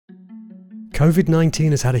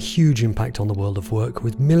COVID-19 has had a huge impact on the world of work,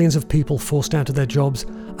 with millions of people forced out of their jobs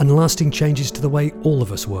and lasting changes to the way all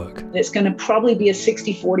of us work. It's going to probably be a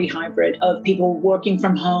 60-40 hybrid of people working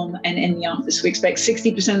from home and in the office. We expect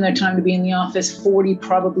 60% of their time to be in the office, 40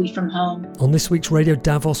 probably from home. On this week's Radio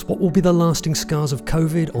Davos, what will be the lasting scars of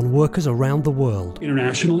COVID on workers around the world?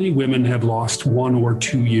 Internationally, women have lost 1 or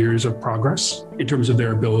 2 years of progress in terms of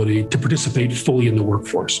their ability to participate fully in the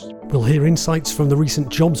workforce. We'll hear insights from the recent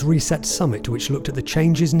Jobs Reset Summit, which looked at the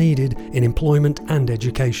changes needed in employment and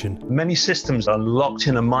education. Many systems are locked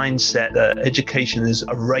in a mindset that education is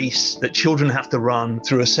a race that children have to run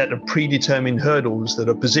through a set of predetermined hurdles that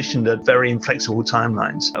are positioned at very inflexible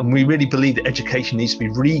timelines. And we really believe that education needs to be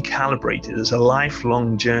recalibrated as a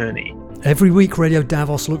lifelong journey. Every week, Radio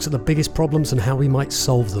Davos looks at the biggest problems and how we might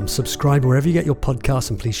solve them. Subscribe wherever you get your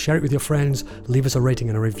podcasts and please share it with your friends, leave us a rating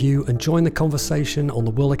and a review, and join the conversation on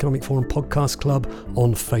the World Economic Forum Podcast Club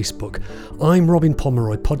on Facebook. I'm Robin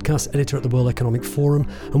Pomeroy, podcast editor at the World Economic Forum,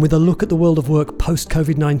 and with a look at the world of work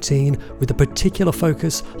post-COVID-19, with a particular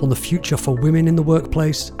focus on the future for women in the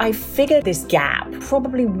workplace. I figured this gap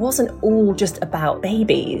probably wasn't all just about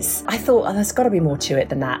babies. I thought, there's got to be more to it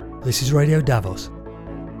than that. This is Radio Davos.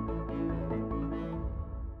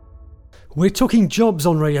 We're talking jobs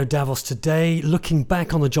on Radio Davos today, looking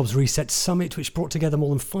back on the Jobs Reset Summit, which brought together more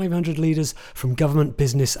than 500 leaders from government,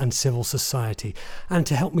 business and civil society. And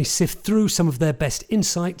to help me sift through some of their best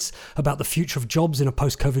insights about the future of jobs in a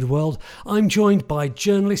post-COVID world, I'm joined by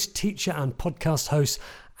journalist, teacher and podcast host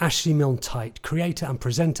Ashley Milne-Tyte, creator and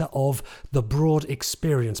presenter of the Broad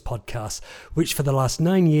Experience podcast, which for the last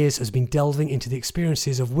 9 years has been delving into the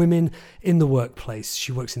experiences of women in the workplace.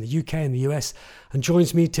 She works in the UK and the US and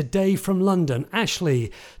joins me today from London.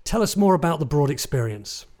 Ashley, tell us more about the Broad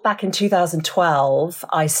Experience. Back in 2012,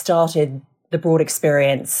 I started the Broad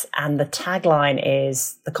Experience, and the tagline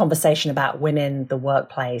is the conversation about women, the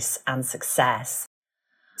workplace and success.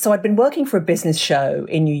 So I'd been working for a business show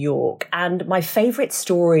in New York, and my favourite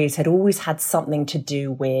stories had always had something to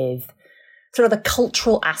do with sort of the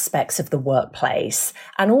cultural aspects of the workplace.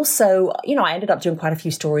 And also, I ended up doing quite a few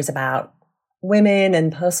stories about women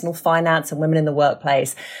and personal finance and women in the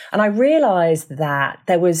workplace. And I realised that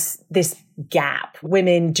there was this gap.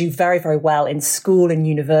 Women do very, very well in school and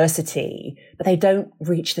university, but they don't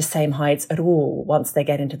reach the same heights at all once they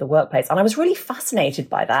get into the workplace. And I was really fascinated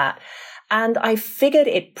by that. And I figured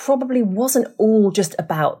it probably wasn't all just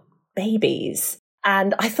about babies.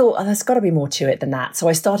 And I thought, there's got to be more to it than that. So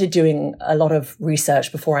I started doing a lot of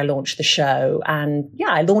research before I launched the show. And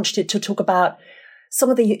I launched it to talk about some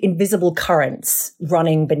of the invisible currents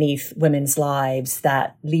running beneath women's lives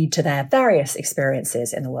that lead to their various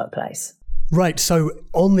experiences in the workplace. Right, so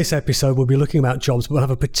on this episode, we'll be looking about jobs, but we'll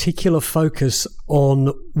have a particular focus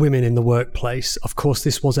on women in the workplace. Of course,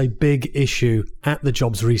 this was a big issue at the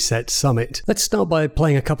Jobs Reset Summit. Let's start by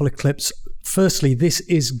playing a couple of clips. Firstly, this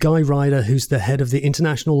is Guy Ryder, who's the head of the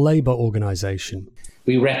International Labour Organization.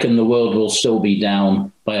 We reckon the world will still be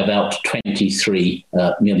down by about 23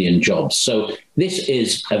 million jobs. So this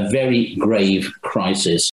is a very grave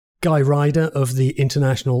crisis. Guy Ryder of the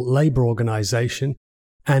International Labour Organization.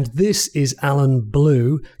 And this is Alan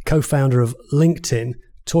Blue, co-founder of LinkedIn,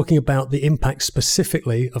 talking about the impact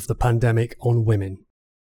specifically of the pandemic on women.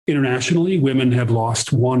 Internationally, women have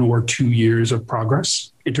lost 1 or 2 years of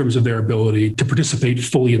progress in terms of their ability to participate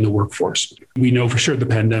fully in the workforce. We know for sure the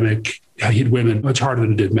pandemic hit women much harder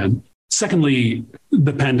than it did men. Secondly,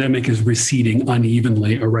 the pandemic is receding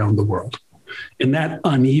unevenly around the world. And that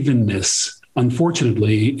unevenness,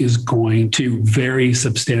 unfortunately, is going to very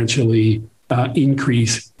substantially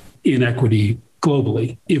increase inequity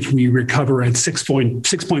globally. If we recover at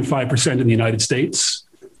 6.5% in the United States,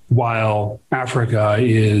 while Africa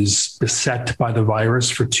is beset by the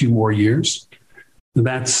virus for 2 more years,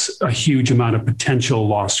 that's a huge amount of potential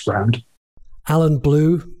lost ground. Alan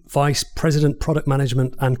Blue, Vice President Product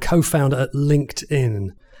Management and co-founder at LinkedIn.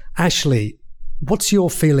 Ashley, what's your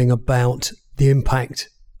feeling about the impact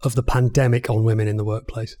of the pandemic on women in the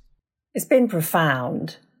workplace? It's been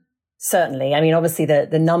profound. Certainly. I mean, obviously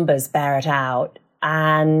the numbers bear it out.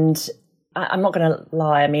 And I'm not going to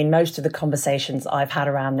lie. I mean, most of the conversations I've had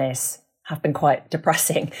around this have been quite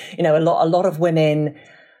depressing. A lot of women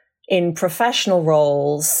in professional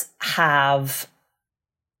roles have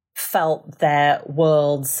felt their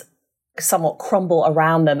worlds somewhat crumble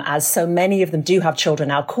around them, as so many of them do have children.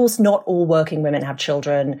 Now, of course, not all working women have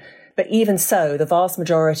children, but even so, the vast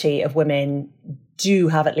majority of women do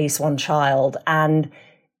have at least one child. And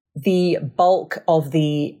the bulk of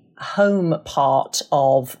the home part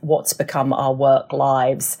of what's become our work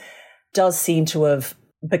lives does seem to have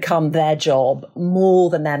become their job more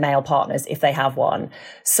than their male partners if they have one.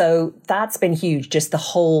 So that's been huge, just the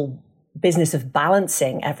whole business of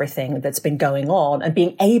balancing everything that's been going on and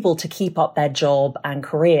being able to keep up their job and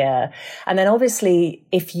career. And then obviously,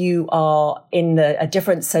 if you are in a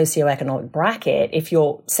different socioeconomic bracket, if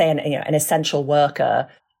you're, say, an essential worker,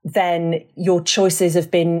 then your choices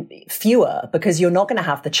have been fewer because you're not going to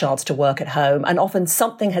have the chance to work at home. And often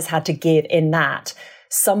something has had to give in that.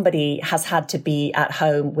 Somebody has had to be at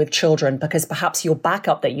home with children because perhaps your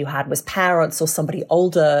backup that you had was parents or somebody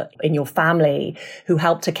older in your family who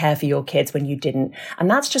helped to care for your kids when you didn't. And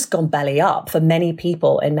that's just gone belly up for many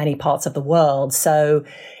people in many parts of the world. So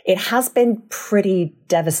it has been pretty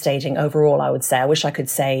devastating overall, I would say. I wish I could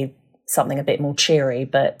say something a bit more cheery,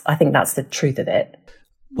 but I think that's the truth of it.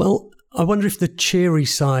 Well, I wonder if the cheery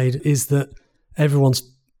side is that everyone's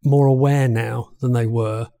more aware now than they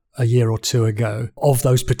were a year or two ago of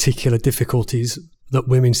those particular difficulties that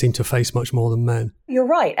women seem to face much more than men. You're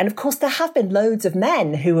right. And of course, there have been loads of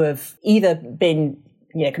men who have either been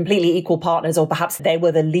completely equal partners, or perhaps they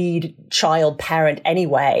were the lead child parent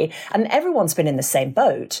anyway. And everyone's been in the same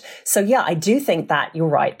boat. So yeah, I do think that you're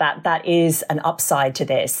right, that is an upside to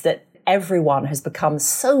this, that everyone has become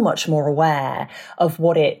so much more aware of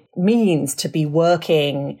what it means to be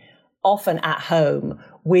working often at home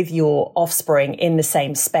with your offspring in the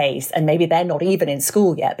same space. And maybe they're not even in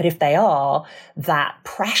school yet, but if they are, that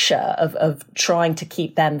pressure of trying to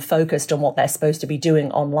keep them focused on what they're supposed to be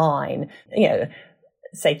doing online,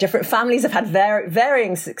 say different families have had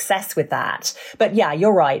varying success with that. But yeah,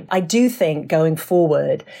 you're right. I do think going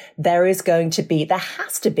forward, there has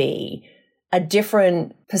to be a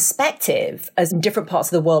different perspective as different parts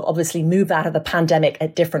of the world obviously move out of the pandemic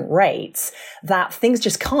at different rates, that things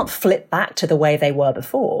just can't flip back to the way they were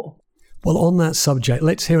before. Well, on that subject,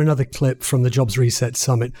 let's hear another clip from the Jobs Reset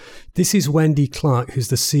Summit. This is Wendy Clark, who's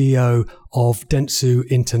the CEO of Dentsu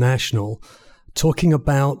International, talking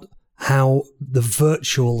about how the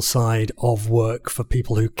virtual side of work for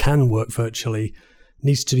people who can work virtually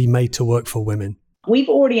needs to be made to work for women. We've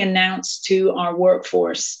already announced to our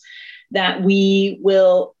workforce that we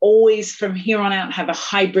will always, from here on out, have a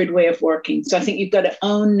hybrid way of working. So I think you've got to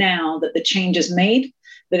own now that the change is made,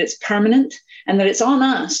 that it's permanent, and that it's on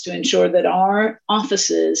us to ensure that our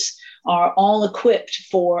offices are all equipped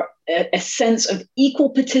for a sense of equal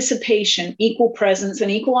participation, equal presence,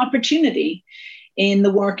 and equal opportunity in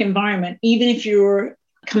the work environment, even if you're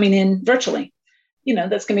coming in virtually.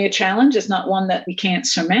 That's going to be a challenge. It's not one that we can't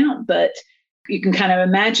surmount, but you can kind of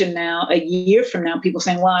imagine now, a year from now, people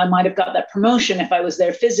saying, well, I might have got that promotion if I was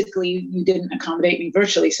there physically. You didn't accommodate me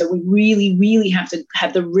virtually. So we really, really have to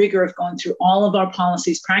have the rigor of going through all of our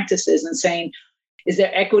policies, practices, and saying, is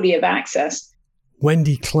there equity of access?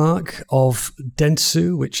 Wendy Clark of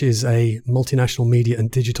Dentsu, which is a multinational media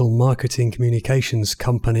and digital marketing communications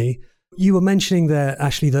company. You were mentioning there,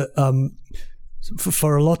 Ashley, that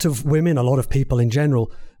for a lot of women, a lot of people in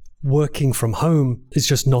general, working from home is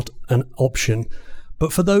just not an option.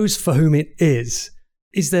 But for those for whom it is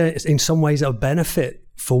there in some ways a benefit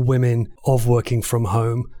for women of working from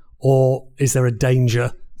home? Or is there a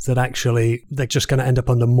danger that actually they're just going to end up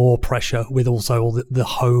under more pressure with also all the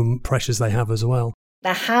home pressures they have as well?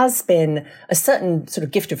 There has been a certain sort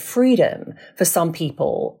of gift of freedom for some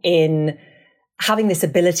people in having this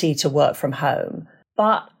ability to work from home.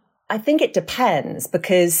 But I think it depends,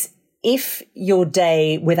 because if your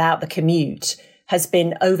day without the commute has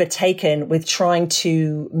been overtaken with trying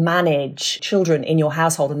to manage children in your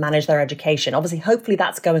household and manage their education, obviously, hopefully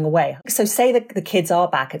that's going away. So say that the kids are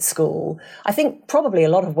back at school. I think probably a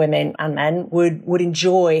lot of women and men would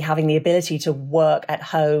enjoy having the ability to work at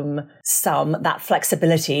home that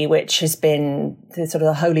flexibility, which has been the sort of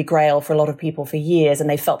the holy grail for a lot of people for years. And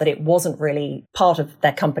they felt that it wasn't really part of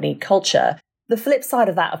their company culture. The flip side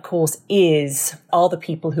of that, of course, are the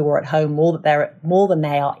people who are at home more than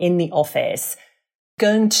they are in the office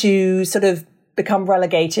going to sort of become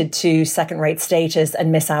relegated to second-rate status and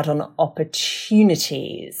miss out on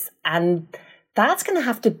opportunities? And that's going to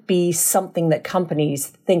have to be something that companies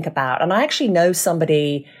think about. And I actually know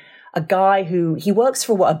a guy who he works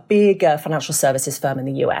for a big financial services firm in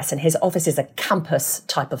the US, and his office is a campus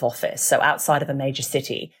type of office, so outside of a major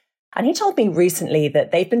city. And he told me recently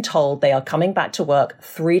that they've been told they are coming back to work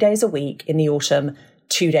 3 days a week in the autumn,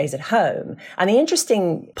 2 days at home. And the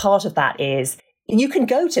interesting part of that is You can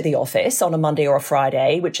go to the office on a Monday or a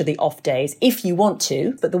Friday, which are the off days, if you want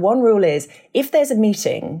to. But the one rule is, if there's a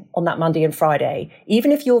meeting on that Monday and Friday,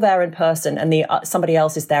 even if you're there in person and somebody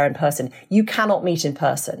else is there in person, you cannot meet in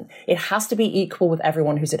person. It has to be equal with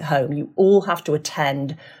everyone who's at home. You all have to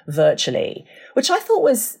attend virtually, which I thought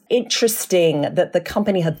was interesting that the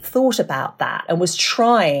company had thought about that and was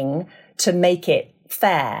trying to make it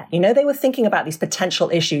fair. You know, they were thinking about these potential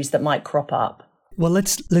issues that might crop up. Well,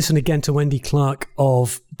 let's listen again to Wendy Clark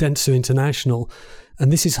of Dentsu International.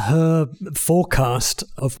 And this is her forecast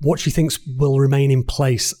of what she thinks will remain in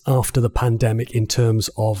place after the pandemic in terms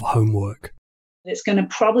of homework. It's going to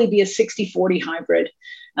probably be a 60-40 hybrid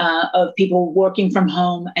of people working from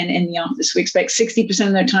home and in the office. We expect 60%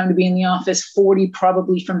 of their time to be in the office, 40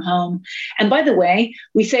 probably from home. And by the way,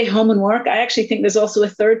 we say home and work. I actually think there's also a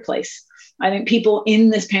third place. I think people in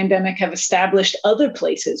this pandemic have established other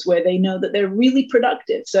places where they know that they're really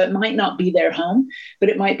productive. So it might not be their home, but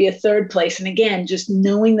it might be a third place. And again, just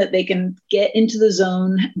knowing that they can get into the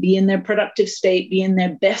zone, be in their productive state, be in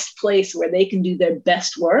their best place where they can do their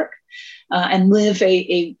best work and live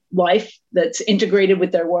a life that's integrated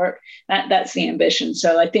with their work. That's the ambition.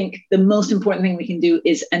 So I think the most important thing we can do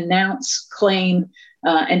is announce, claim,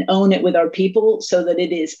 and own it with our people so that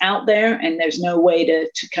it is out there and there's no way to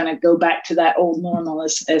kind of go back to that old normal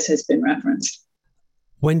as has been referenced.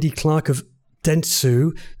 Wendy Clark of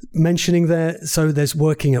Dentsu mentioning there, so there's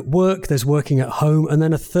working at work, there's working at home, and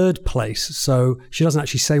then a third place. So she doesn't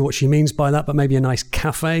actually say what she means by that, but maybe a nice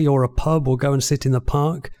cafe or a pub or go and sit in the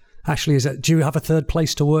park. Ashley, do you have a third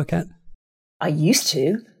place to work at? I used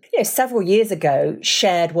to. Several years ago,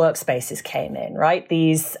 shared workspaces came in, right?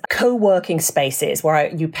 These co-working spaces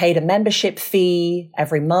where you paid a membership fee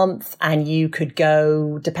every month and you could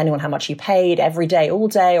go, depending on how much you paid, every day, all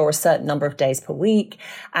day, or a certain number of days per week.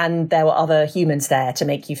 And there were other humans there to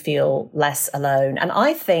make you feel less alone. And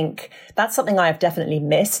I think that's something I have definitely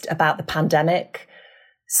missed about the pandemic.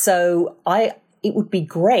 So it would be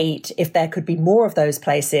great if there could be more of those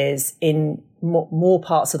places in more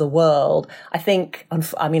parts of the world. I think,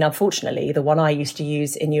 unfortunately, the one I used to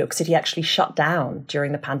use in New York City actually shut down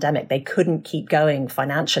during the pandemic. They couldn't keep going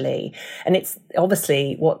financially. And it's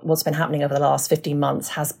obviously what's been happening over the last 15 months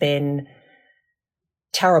has been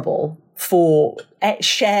terrible for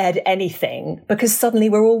shared anything because suddenly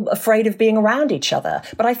we're all afraid of being around each other.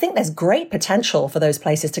 But I think there's great potential for those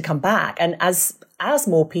places to come back. And as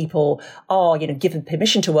more people are, given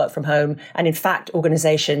permission to work from home, and in fact,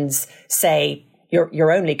 organizations say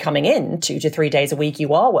you're only coming in 2 to 3 days a week,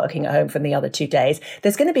 you are working at home from the other 2 days,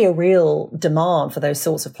 there's going to be a real demand for those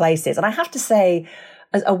sorts of places. And I have to say,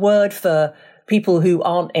 a word for people who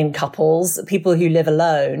aren't in couples, people who live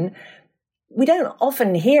alone, we don't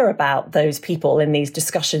often hear about those people in these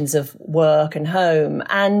discussions of work and home.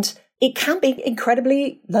 And it can be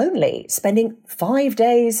incredibly lonely, spending 5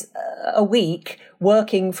 days a week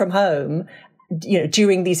working from home,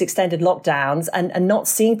 during these extended lockdowns and not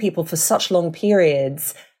seeing people for such long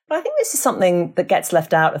periods. But I think this is something that gets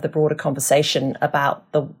left out of the broader conversation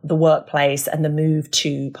about the workplace and the move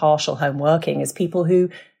to partial home working as people who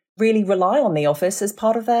really rely on the office as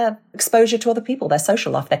part of their exposure to other people, their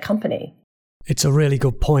social life, their company. It's a really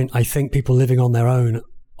good point. I think people living on their own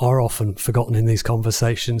are often forgotten in these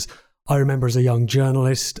conversations. I remember as a young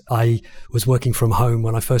journalist, I was working from home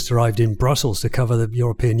when I first arrived in Brussels to cover the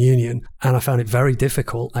European Union. And I found it very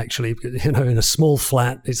difficult, actually. In a small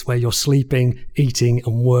flat, it's where you're sleeping, eating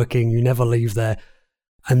and working. You never leave there.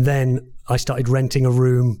 And then I started renting a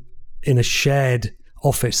room in a shared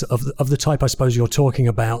office of the type I suppose you're talking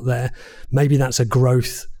about there. Maybe that's a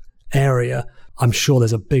growth area. I'm sure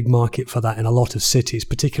there's a big market for that in a lot of cities,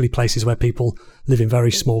 particularly places where people live in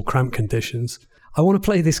very small, cramped conditions. I want to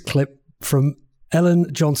play this clip from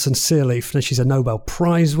Ellen Johnson Sirleaf. She's a Nobel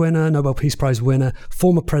Prize winner, Nobel Peace Prize winner,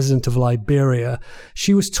 former president of Liberia.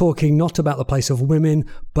 She was talking not about the place of women,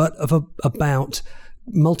 but about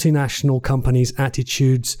multinational companies'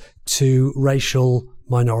 attitudes to racial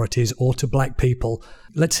minorities or to black people.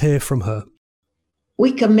 Let's hear from her.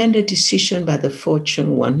 We commend a decision by the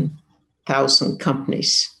Fortune 1000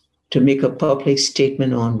 companies to make a public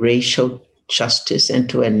statement on racial justice and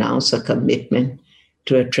to announce a commitment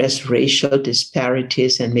to address racial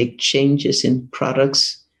disparities and make changes in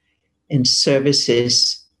products and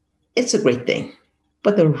services. It's a great thing.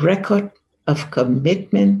 But the record of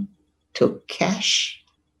commitment to cash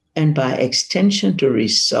and by extension to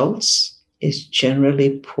results is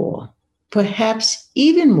generally poor. Perhaps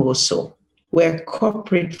even more so where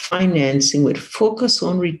corporate financing with focus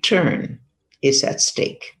on return is at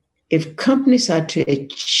stake. If companies are to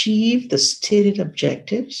achieve the stated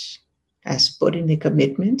objectives as put in the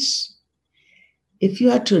commitments, if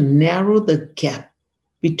you are to narrow the gap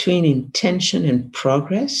between intention and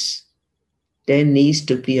progress, there needs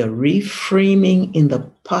to be a reframing in the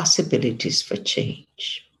possibilities for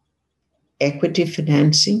change. Equity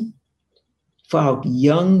financing for our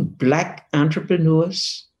young Black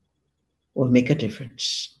entrepreneurs will make a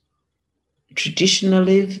difference.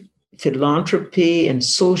 Traditionally, philanthropy and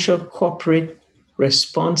social corporate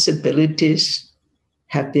responsibilities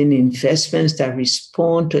have been investments that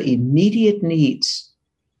respond to immediate needs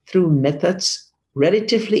through methods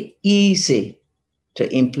relatively easy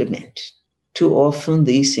to implement. Too often,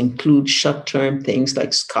 these include short-term things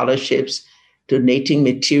like scholarships, donating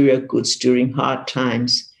material goods during hard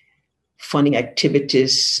times, funding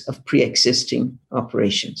activities of pre-existing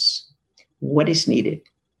operations. What is needed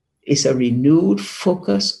is a renewed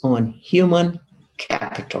focus on human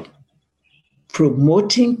capital,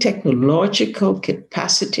 promoting technological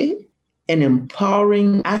capacity and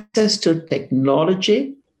empowering access to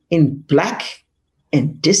technology in Black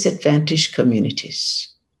and disadvantaged communities.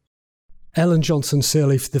 Ellen Johnson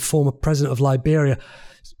Sirleaf, the former president of Liberia,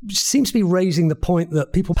 seems to be raising the point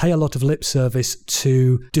that people pay a lot of lip service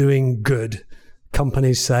to doing good.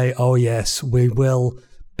 Companies say, oh yes, we will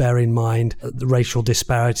bear in mind the racial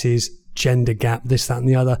disparities, gender gap, this, that and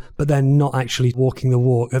the other, but they're not actually walking the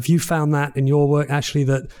walk. Have you found that in your work, Ashley,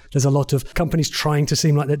 that there's a lot of companies trying to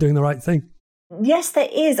seem like they're doing the right thing? Yes, there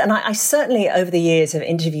is. And I certainly over the years have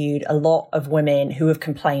interviewed a lot of women who have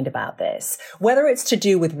complained about this, whether it's to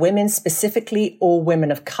do with women specifically or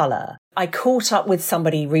women of colour. I caught up with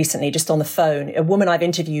somebody recently just on the phone, a woman I've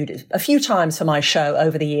interviewed a few times for my show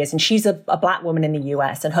over the years, and she's a Black woman in the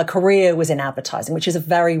US, and her career was in advertising, which is a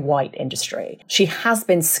very white industry. She has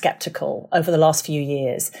been skeptical over the last few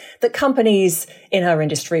years that companies in her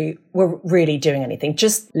industry were really doing anything,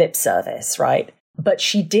 just lip service, right? But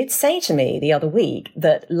she did say to me the other week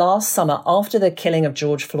that last summer, after the killing of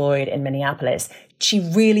George Floyd in Minneapolis, she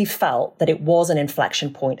really felt that it was an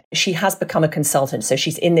inflection point. She has become a consultant, so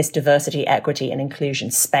she's in this diversity, equity, and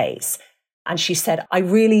inclusion space. And she said, I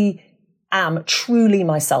really am truly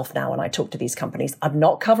myself now when I talk to these companies. I'm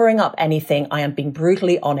not covering up anything. I am being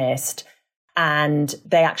brutally honest. And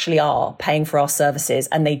they actually are paying for our services,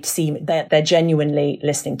 and they're genuinely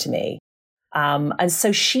listening to me. And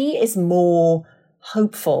so she is more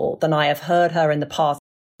hopeful than I have heard her in the past.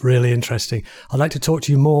 Really interesting. I'd like to talk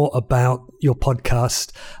to you more about your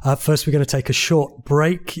podcast. First, we're going to take a short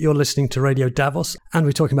break. You're listening to Radio Davos, and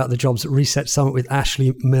we're talking about the Jobs Reset Summit with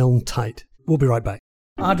Ashley Milne-Tyte. We'll be right back.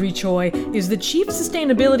 Audrey Choi is the Chief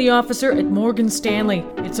Sustainability Officer at Morgan Stanley.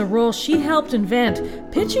 It's a role she helped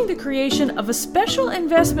invent, pitching the creation of a special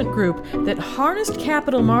investment group that harnessed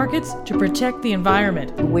capital markets to protect the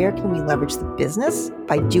environment. Where can we leverage the business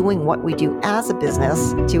by doing what we do as a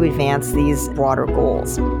business to advance these broader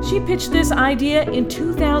goals? She pitched this idea in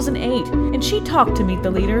 2008, and she talked to Meet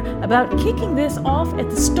the Leader about kicking this off at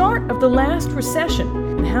the start of the last recession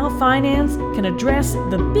and how finance can address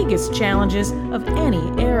the biggest challenges of any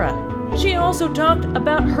era. She also talked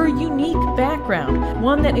about her unique background,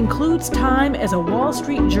 one that includes time as a Wall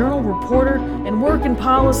Street Journal reporter and work in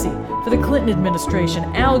policy for the Clinton administration,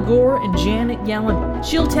 Al Gore and Janet Yellen.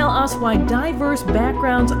 She'll tell us why diverse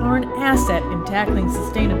backgrounds are an asset in tackling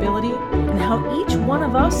sustainability and how each one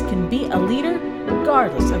of us can be a leader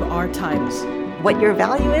regardless of our titles. What your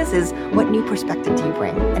value is what new perspective do you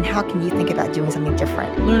bring, and how can you think about doing something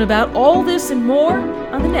different? Learn about all this and more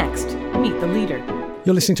on the next Meet the Leader.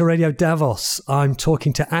 You're listening to Radio Davos. I'm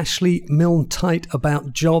talking to Ashley Milne-Tyte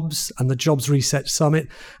about jobs and the Jobs Reset Summit.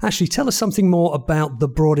 Ashley, tell us something more about The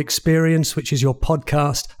Broad Experience, which is your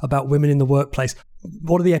podcast about women in the workplace.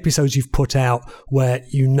 What are the episodes you've put out where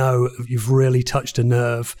you know you've really touched a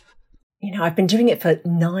nerve? You know, I've been doing it for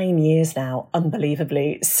 9 years now,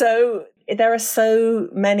 unbelievably. So there are so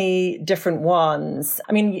many different ones.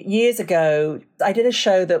 I mean, years ago, I did a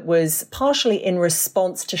show that was partially in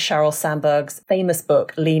response to Sheryl Sandberg's famous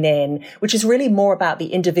book, Lean In, which is really more about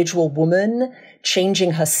the individual woman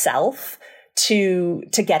changing herself to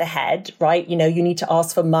get ahead, right? You know, you need to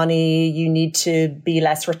ask for money, you need to be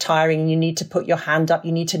less retiring, you need to put your hand up,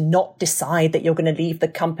 you need to not decide that you're going to leave the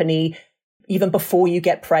company even before you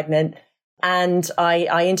get pregnant. And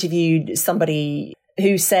I interviewed somebody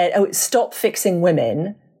who said, stop fixing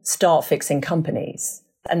women, start fixing companies.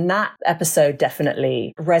 And that episode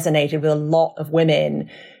definitely resonated with a lot of women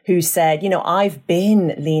who said, you know, I've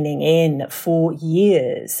been leaning in for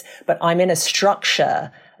years, but I'm in a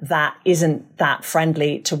structure that isn't that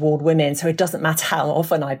friendly toward women. So it doesn't matter how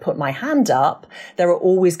often I put my hand up, there are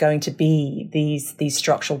always going to be these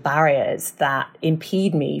structural barriers that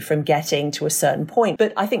impede me from getting to a certain point.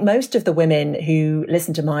 But I think most of the women who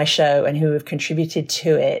listen to my show and who have contributed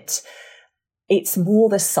to it, it's more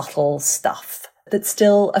the subtle stuff that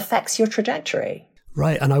still affects your trajectory.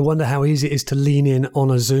 Right. And I wonder how easy it is to lean in on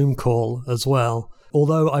a Zoom call as well.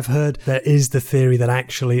 Although I've heard there is the theory that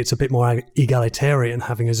actually it's a bit more egalitarian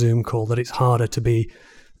having a Zoom call, that it's harder to be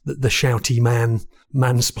the shouty man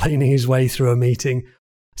mansplaining his way through a meeting.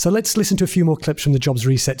 So let's listen to a few more clips from the Jobs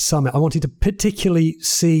Reset Summit. I wanted to particularly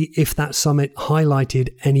see if that summit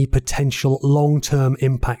highlighted any potential long-term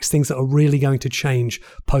impacts, things that are really going to change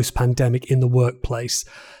post-pandemic in the workplace.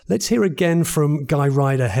 Let's hear again from Guy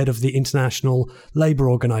Ryder, head of the International Labour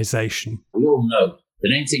Organization. We all know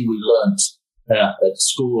that anything we learnt at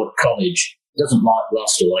school or college doesn't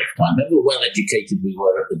last a lifetime. However well educated we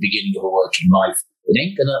were at the beginning of a working life, it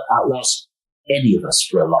ain't going to outlast any of us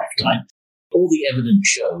for a lifetime. All the evidence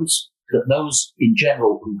shows that those in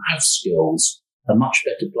general who have skills are much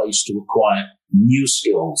better placed to acquire new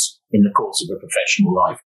skills in the course of a professional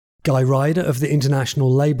life. Guy Ryder of the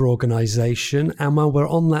International Labour Organization. And while we're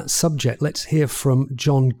on that subject, let's hear from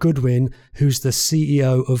John Goodwin, who's the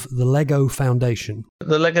CEO of the Lego Foundation.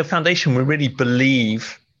 The Lego Foundation, we really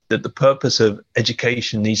believe that the purpose of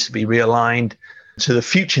education needs to be realigned to the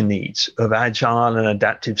future needs of agile and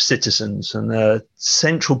adaptive citizens. And the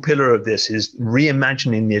central pillar of this is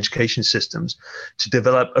reimagining the education systems to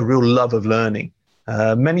develop a real love of learning.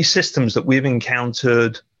 Many systems that we've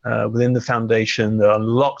encountered within the foundation are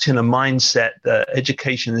locked in a mindset that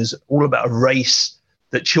education is all about a race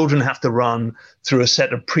that children have to run through a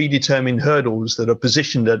set of predetermined hurdles that are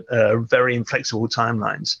positioned at very inflexible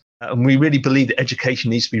timelines. And we really believe that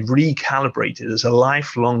education needs to be recalibrated as a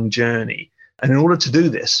lifelong journey. And in order to do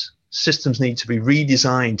this, systems need to be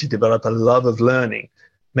redesigned to develop a love of learning,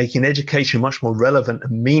 making education much more relevant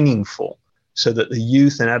and meaningful so that the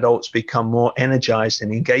youth and adults become more energized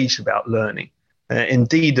and engaged about learning.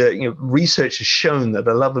 Indeed, research has shown that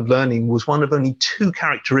a love of learning was one of only 2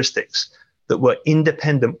 characteristics that were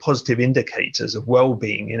independent positive indicators of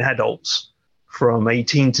well-being in adults from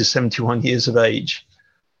 18 to 71 years of age.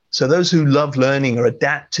 So those who love learning are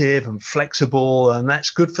adaptive and flexible, and that's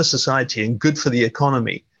good for society and good for the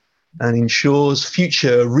economy, and ensures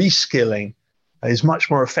future reskilling is much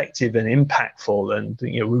more effective and impactful. And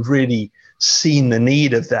we've really seen the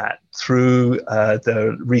need of that through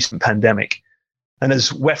the recent pandemic. And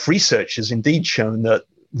as WEF research has indeed shown that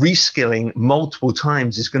reskilling multiple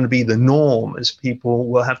times is going to be the norm, as people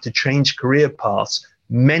will have to change career paths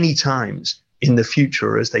many times in the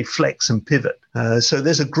future as they flex and pivot. So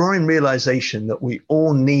there's a growing realization that we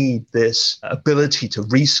all need this ability to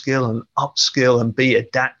reskill and upskill and be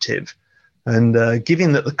adaptive. And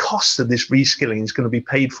given that the cost of this reskilling is going to be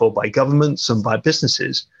paid for by governments and by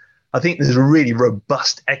businesses, I think there's a really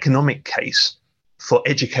robust economic case for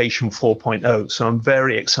Education 4.0. So I'm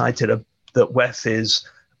very excited that WEF is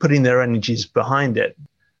putting their energies behind it.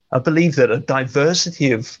 I believe that a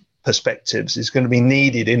diversity of perspectives is going to be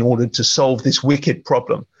needed in order to solve this wicked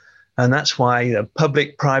problem. And that's why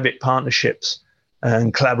public-private partnerships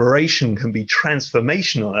and collaboration can be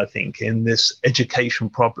transformational, I think, in this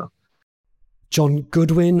education problem. John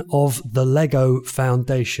Goodwin of the Lego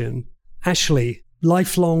Foundation. Ashley,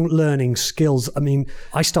 lifelong learning skills. I mean,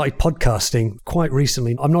 I started podcasting quite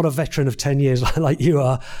recently. I'm not a veteran of 10 years like you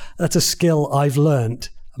are. That's a skill I've learned,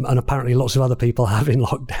 and apparently lots of other people have in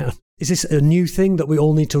lockdown. Is this a new thing that we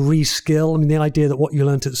all need to reskill? I mean, the idea that what you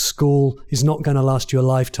learnt at school is not going to last you a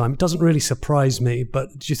lifetime, it doesn't really surprise me, but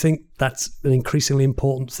do you think that's an increasingly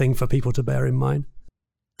important thing for people to bear in mind?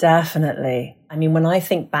 Definitely. I mean, when I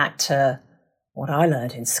think back to what I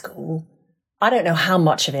learned in school, I don't know how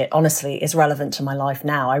much of it, honestly, is relevant to my life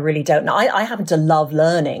now. I really don't know. I happen to love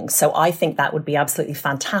learning, so I think that would be absolutely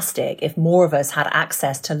fantastic if more of us had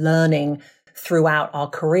access to learning throughout our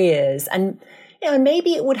careers. And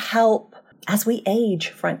maybe it would help as we age,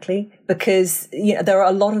 frankly, because there are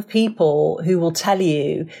a lot of people who will tell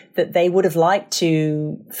you that they would have liked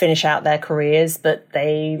to finish out their careers, but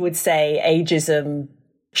they would say ageism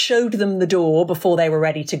showed them the door before they were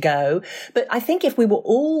ready to go. But I think if we were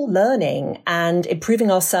all learning and improving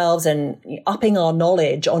ourselves and upping our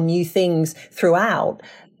knowledge on new things throughout,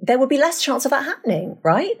 there would be less chance of that happening,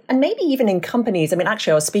 right? And maybe even in companies. I mean,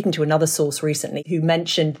 actually, I was speaking to another source recently who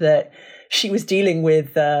mentioned that she was dealing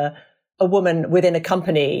with a a woman within a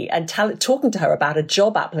company and talking to her about a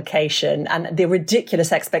job application and the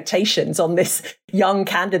ridiculous expectations on this young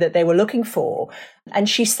candidate they were looking for. And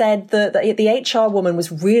she said that the HR woman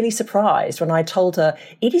was really surprised when I told her,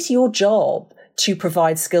 it is your job to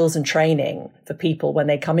provide skills and training for people when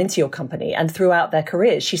they come into your company and throughout their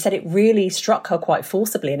careers. She said it really struck her quite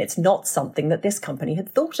forcibly, and it's not something that this company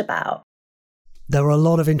had thought about. There were a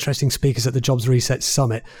lot of interesting speakers at the Jobs Reset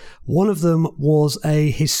Summit. One of them was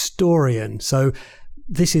a historian. So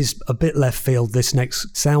this is a bit left field, this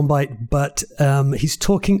next soundbite, but he's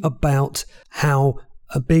talking about how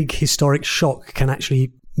a big historic shock can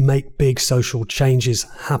actually make big social changes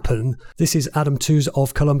happen. This is Adam Tooze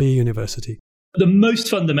of Columbia University. The most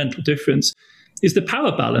fundamental difference is the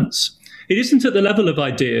power balance. It isn't at the level of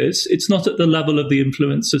ideas. It's not at the level of the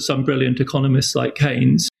influence of some brilliant economists like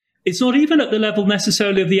Keynes. It's not even at the level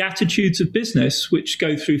necessarily of the attitudes of business, which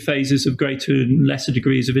go through phases of greater and lesser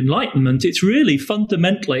degrees of enlightenment. It's really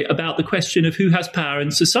fundamentally about the question of who has power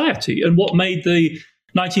in society. And what made the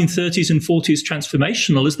 1930s and 40s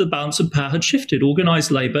transformational is the balance of power had shifted.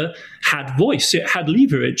 Organized labor had voice, it had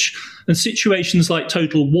leverage. And situations like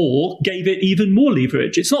total war gave it even more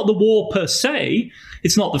leverage. It's not the war per se.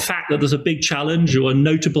 It's not the fact that there's a big challenge or a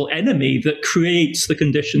notable enemy that creates the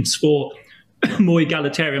conditions for more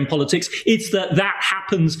egalitarian politics. It's that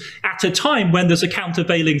happens at a time when there's a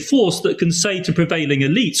countervailing force that can say to prevailing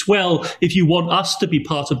elites, well, if you want us to be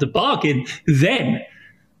part of the bargain, then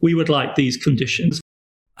we would like these conditions.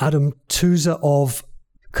 Adam Tooze of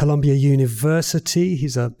Columbia University.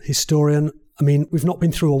 He's a historian. I mean, we've not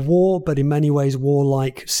been through a war, but in many ways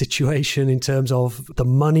war-like situation in terms of the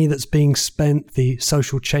money that's being spent, the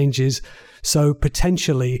social changes. So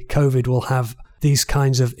potentially COVID will have these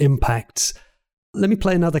kinds of impacts. Let me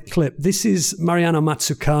play another clip. This is Mariana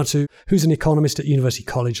Mazzucato, who's an economist at University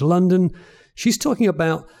College London. She's talking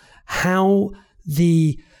about how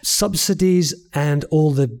the subsidies and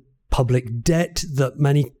all the public debt that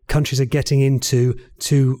many countries are getting into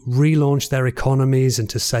to relaunch their economies and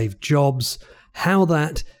to save jobs, how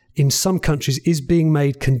that in some countries is being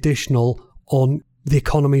made conditional on the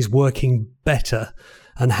economies working better,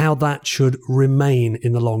 and how that should remain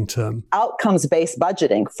in the long term. Outcomes-based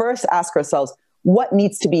budgeting. First, ask ourselves, what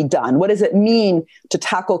needs to be done? What does it mean to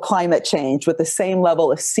tackle climate change with the same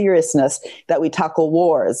level of seriousness that we tackle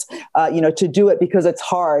wars? To do it because it's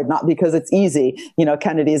hard, not because it's easy.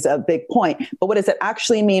 Kennedy's a big point. But what does it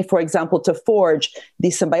actually mean, for example, to forge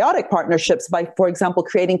these symbiotic partnerships by, for example,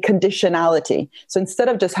 creating conditionality? So instead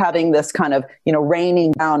of just having this kind of,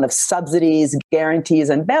 raining down of subsidies, guarantees,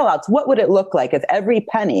 and bailouts, what would it look like if every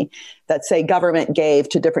penny that, say, government gave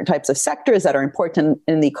to different types of sectors that are important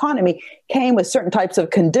in the economy came with certain types of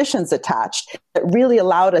conditions attached that really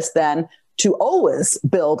allowed us then to always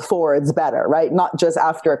build forwards better, right? Not just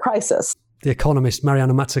after a crisis. The economist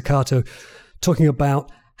Mariana Mazzucato talking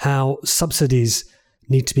about how subsidies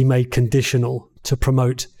need to be made conditional to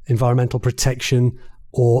promote environmental protection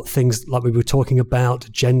or things like we were talking about,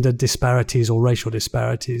 gender disparities or racial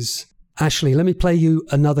disparities. Ashley, let me play you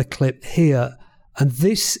another clip here. And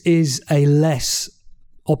this is a less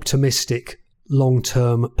optimistic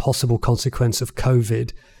long-term possible consequence of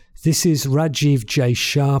COVID. This is Rajiv J.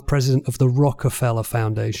 Shah, president of the Rockefeller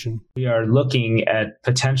Foundation. We are looking at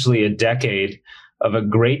potentially a decade of a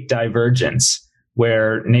great divergence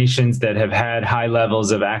where nations that have had high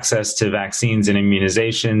levels of access to vaccines and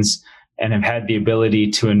immunizations and have had the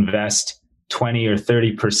ability to invest 20 or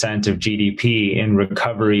 30% of GDP in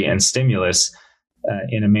recovery and stimulus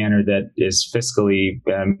in a manner that is fiscally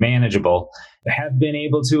manageable, have been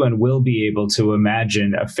able to and will be able to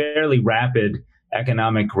imagine a fairly rapid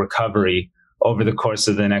economic recovery over the course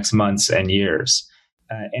of the next months and years.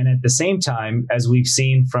 And at the same time, as we've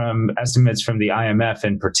seen from estimates from the IMF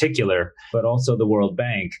in particular, but also the World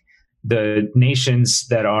Bank, the nations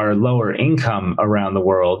that are lower income around the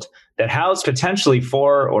world that house potentially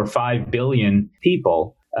 4 or 5 billion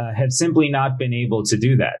people have simply not been able to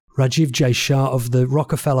do that. Rajiv J. Shah of the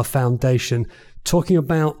Rockefeller Foundation talking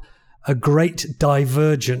about a great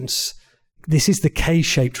divergence. This is the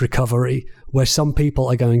K-shaped recovery where some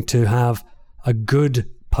people are going to have a good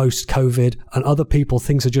post-COVID and other people,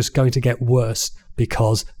 things are just going to get worse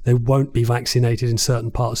because they won't be vaccinated in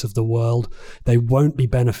certain parts of the world. They won't be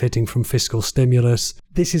benefiting from fiscal stimulus.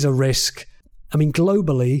 This is a risk. I mean,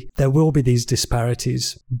 globally, there will be these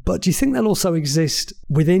disparities. But do you think they'll also exist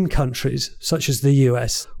within countries such as the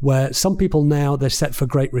US, where some people now, they're set for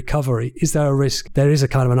great recovery? Is there a risk there is a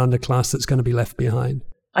kind of an underclass that's going to be left behind?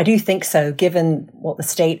 I do think so, given what the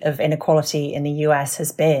state of inequality in the US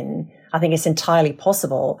has been. I think it's entirely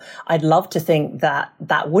possible. I'd love to think that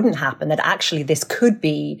that wouldn't happen, that actually this could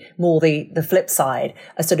be more the flip side,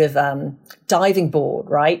 a sort of diving board,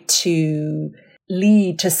 right, to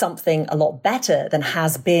lead to something a lot better than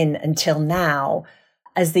has been until now.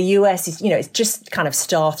 As the US is, it's just kind of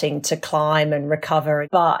starting to climb and recover.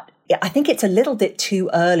 But I think it's a little bit too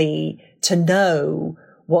early to know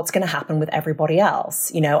what's going to happen with everybody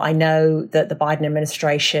else. I know that the Biden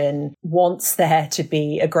administration wants there to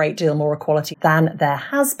be a great deal more equality than there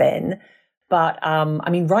has been. But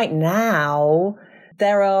right now,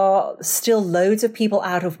 there are still loads of people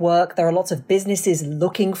out of work. There are lots of businesses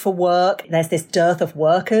looking for work. There's this dearth of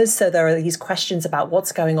workers. So there are these questions about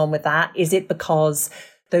what's going on with that. Is it because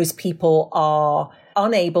those people are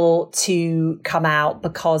unable to come out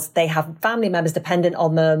because they have family members dependent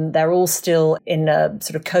on them? They're all still in a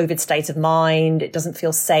sort of COVID state of mind. It doesn't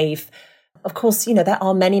feel safe. Of course, there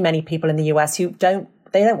are many, many people in the US who don't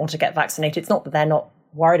want to get vaccinated. It's not that they're not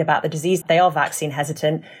worried about the disease. They are vaccine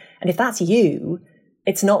hesitant. And if that's you,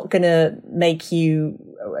 it's not going to make you,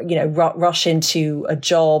 rush into a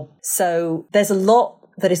job. So there's a lot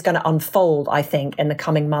that is going to unfold, I think, in the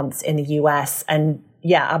coming months in the US. And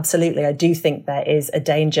yeah, absolutely. I do think there is a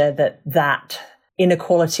danger that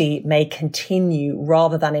inequality may continue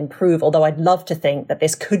rather than improve, although I'd love to think that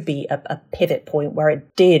this could be a pivot point where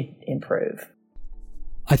it did improve.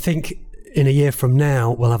 I think in a year from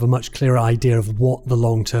now, we'll have a much clearer idea of what the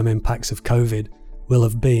long-term impacts of COVID will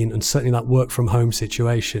have been, and certainly that work from home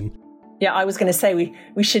situation. Yeah, I was going to say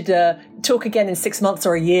we should talk again in 6 months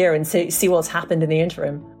or a year and see what's happened in the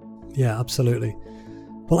interim. Yeah, absolutely.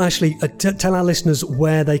 Well, Ashley, tell our listeners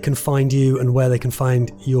where they can find you and where they can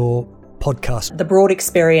find your podcast. The Broad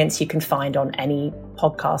Experience you can find on any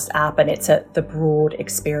podcast app, and it's at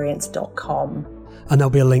thebroadexperience.com. And there'll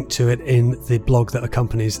be a link to it in the blog that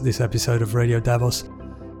accompanies this episode of Radio Davos.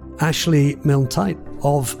 Ashley Milne-Tyte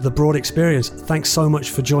of The Broad Experience, thanks so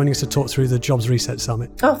much for joining us to talk through the Jobs Reset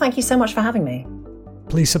Summit. Oh, thank you so much for having me.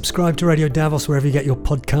 Please subscribe to Radio Davos wherever you get your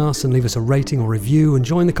podcasts and leave us a rating or review, and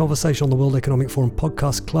join the conversation on the World Economic Forum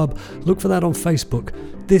Podcast Club. Look for that on Facebook.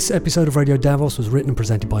 This episode of Radio Davos was written and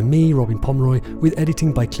presented by me, Robin Pomeroy, with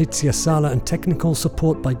editing by Clitzia Sala and technical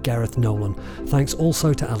support by Gareth Nolan. Thanks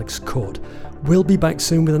also to Alex Court. We'll be back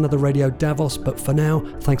soon with another Radio Davos, but for now,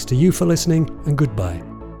 thanks to you for listening and goodbye.